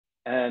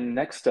And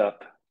next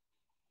up,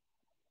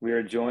 we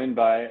are joined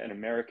by an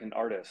American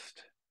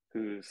artist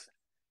who's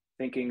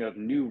thinking of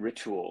new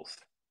rituals.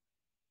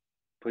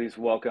 Please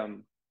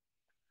welcome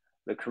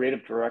the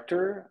creative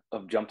director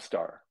of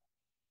Jumpstar,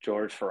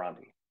 George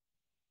Ferrandi.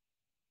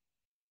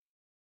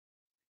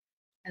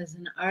 As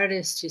an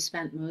artist who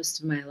spent most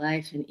of my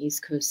life in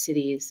East Coast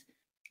cities,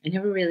 I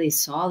never really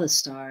saw the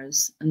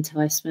stars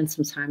until I spent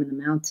some time in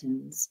the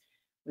mountains,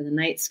 where the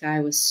night sky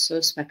was so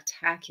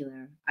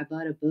spectacular. I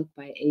bought a book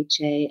by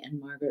H.A.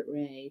 and Margaret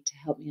Ray to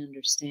help me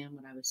understand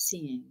what I was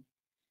seeing.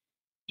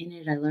 In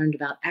it, I learned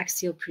about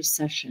axial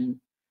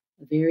precession,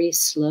 a very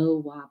slow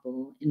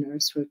wobble in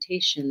Earth's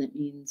rotation that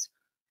means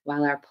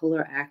while our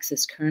polar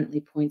axis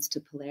currently points to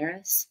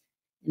Polaris,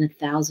 in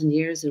 1,000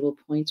 years it will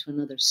point to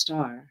another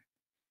star.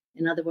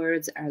 In other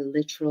words, our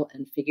literal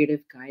and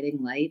figurative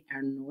guiding light,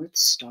 our North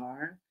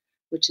Star,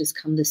 which has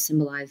come to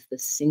symbolize the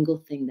single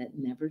thing that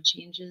never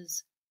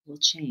changes, will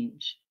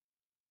change.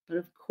 But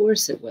of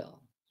course it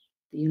will.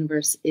 The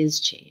universe is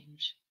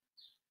change.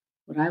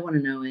 What I want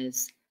to know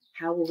is,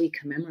 how will we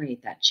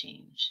commemorate that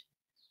change?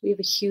 We have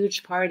a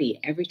huge party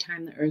every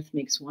time the Earth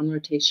makes one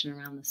rotation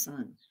around the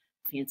sun.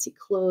 Fancy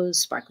clothes,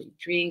 sparkly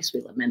drinks, we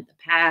lament the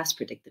past,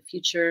 predict the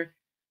future,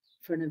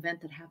 for an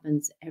event that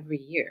happens every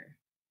year.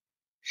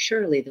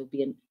 Surely there'll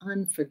be an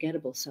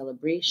unforgettable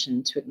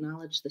celebration to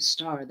acknowledge the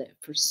star that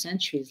for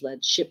centuries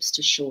led ships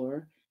to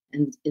shore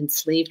and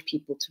enslaved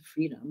people to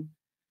freedom.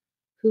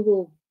 Who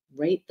will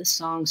write the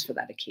songs for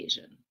that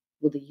occasion?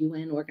 Will the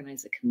UN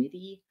organize a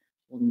committee?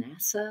 Will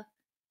NASA?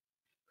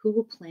 Who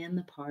will plan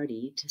the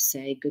party to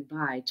say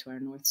goodbye to our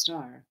North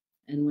Star?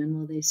 And when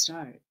will they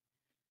start?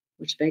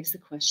 Which begs the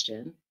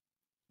question,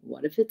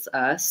 what if it's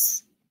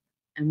us?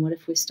 And what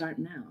if we start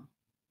now?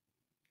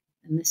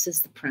 And this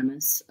is the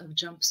premise of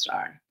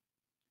Jumpstar,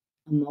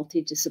 a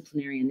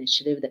multidisciplinary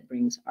initiative that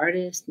brings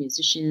artists,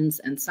 musicians,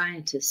 and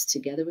scientists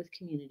together with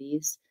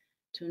communities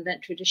to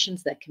invent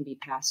traditions that can be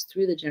passed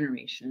through the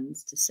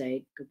generations to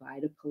say goodbye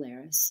to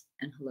Polaris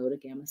and hello to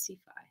Gamma Cephi.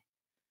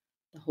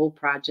 The whole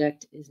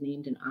project is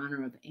named in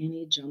honor of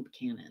Annie Jump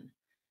Cannon,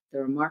 the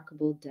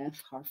remarkable deaf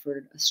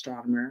Harvard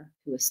astronomer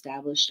who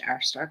established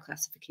our star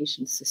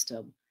classification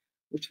system,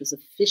 which was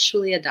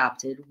officially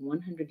adopted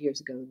 100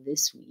 years ago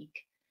this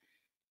week.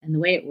 And the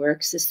way it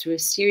works is through a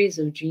series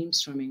of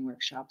dreamstorming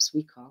workshops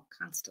we call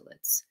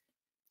constellates.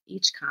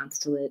 Each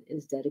constellate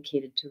is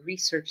dedicated to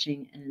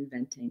researching and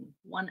inventing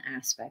one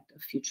aspect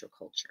of future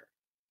culture.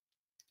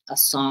 A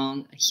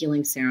song, a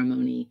healing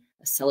ceremony,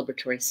 a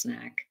celebratory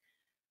snack.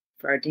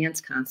 For our dance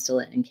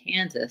constellate in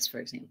Kansas, for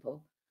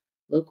example,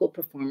 local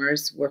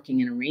performers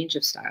working in a range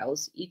of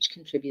styles each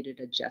contributed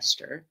a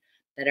gesture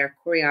that our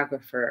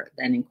choreographer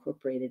then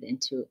incorporated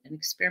into an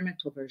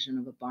experimental version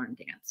of a barn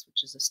dance,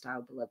 which is a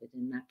style beloved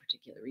in that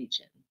particular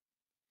region.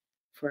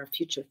 For our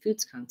future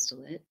foods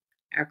constellate,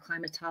 our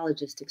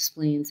climatologist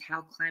explains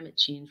how climate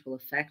change will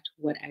affect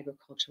what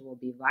agriculture will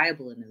be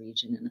viable in the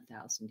region in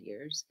 1,000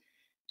 years,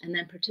 and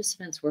then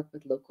participants work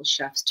with local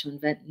chefs to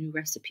invent new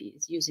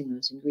recipes using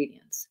those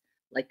ingredients,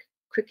 like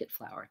cricket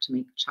flour to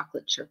make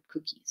chocolate chip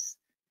cookies.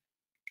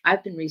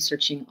 I've been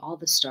researching all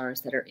the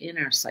stars that are in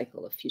our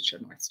cycle of future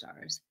North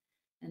Stars,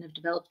 and have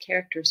developed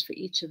characters for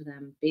each of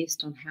them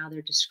based on how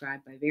they're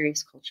described by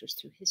various cultures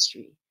through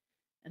history.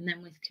 And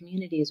then with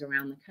communities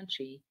around the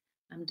country,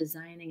 I'm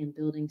designing and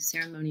building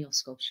ceremonial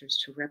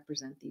sculptures to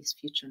represent these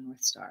future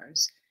North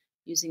Stars,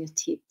 using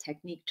a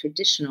technique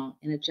traditional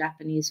in a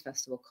Japanese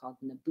festival called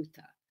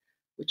Nabuta,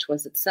 which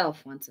was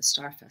itself once a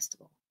star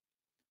festival.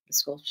 The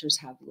sculptures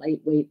have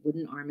lightweight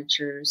wooden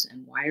armatures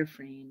and wire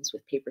frames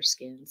with paper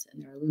skins,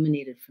 and they're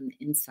illuminated from the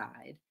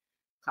inside.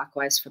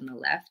 Clockwise from the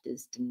left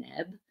is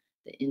Deneb,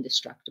 the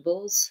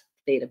Indestructibles,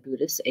 Theta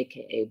Buddhis,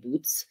 aka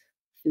Boots,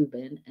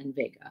 Thuban, and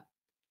Vega.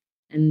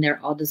 And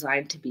they're all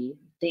designed to be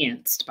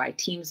danced by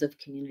teams of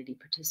community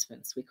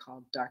participants we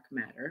call dark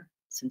matter,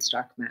 since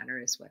dark matter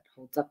is what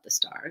holds up the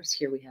stars.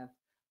 Here we have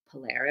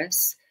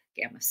Polaris,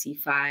 Gamma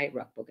Cephi,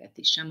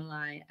 Rukbogethi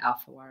Shemalai,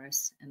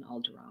 Alphawaris, and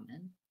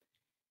Alderamin.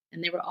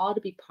 And they were all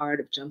to be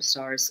part of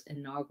Jumpstar's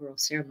inaugural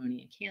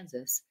ceremony in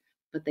Kansas,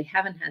 but they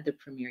haven't had their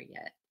premiere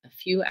yet. A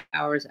few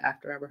hours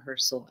after our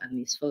rehearsal and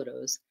these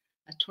photos,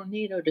 a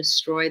tornado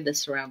destroyed the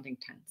surrounding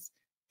tents.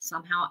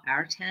 Somehow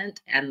our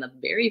tent and the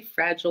very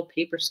fragile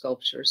paper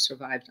sculptures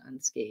survived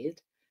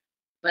unscathed,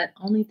 but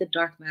only the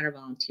dark matter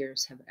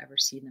volunteers have ever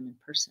seen them in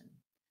person.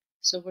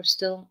 So we're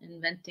still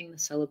inventing the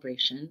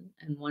celebration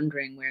and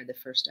wondering where the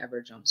first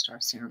ever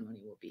Jumpstar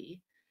ceremony will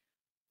be,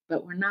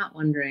 but we're not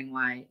wondering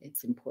why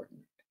it's important.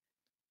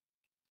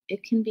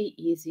 It can be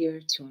easier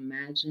to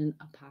imagine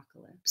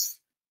apocalypse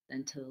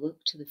than to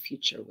look to the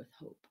future with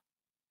hope.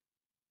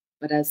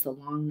 But as the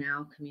Long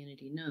Now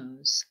community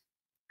knows,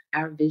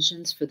 our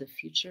visions for the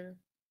future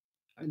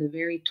are the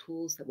very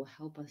tools that will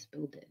help us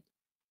build it.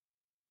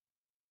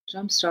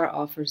 Jumpstar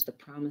offers the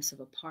promise of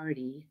a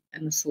party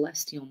and the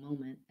celestial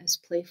moment as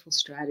playful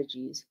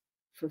strategies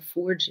for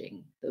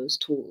forging those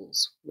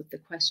tools with the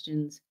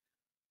questions,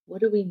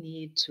 what do we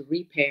need to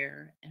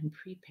repair and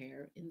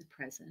prepare in the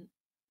present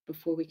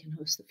before we can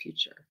host the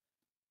future?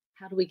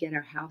 How do we get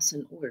our house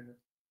in order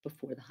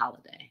before the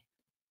holiday?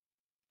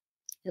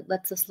 It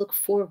lets us look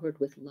forward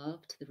with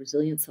love to the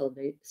resilient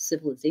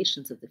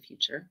civilizations of the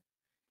future,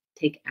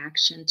 take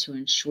action to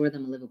ensure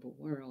them a livable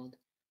world,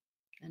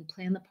 and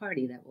plan the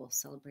party that will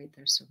celebrate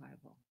their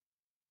survival.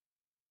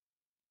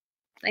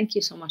 Thank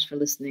you so much for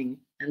listening,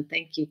 and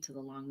thank you to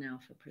the Long Now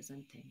for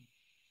presenting.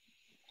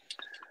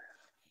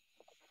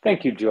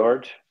 Thank you,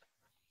 George.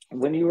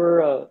 When you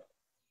were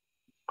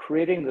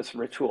creating this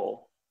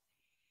ritual,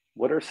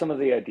 what are some of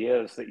the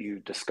ideas that you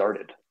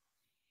discarded?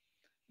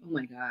 Oh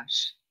my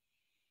gosh.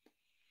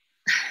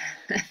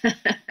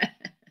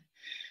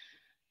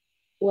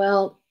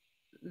 Well,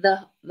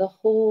 the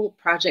whole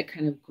project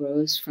kind of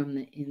grows from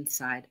the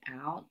inside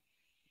out.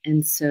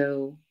 And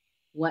so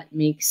what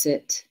makes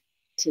it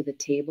to the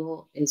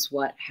table is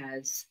what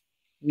has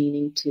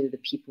meaning to the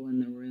people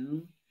in the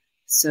room.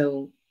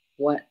 So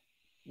what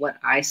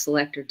I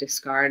select or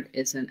discard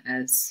isn't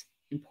as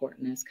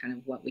important as kind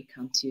of what we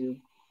come to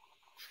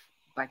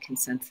by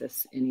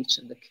consensus in each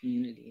of the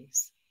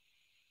communities.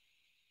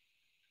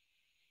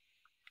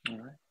 All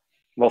right.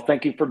 Well,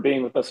 thank you for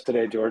being with us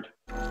today, George.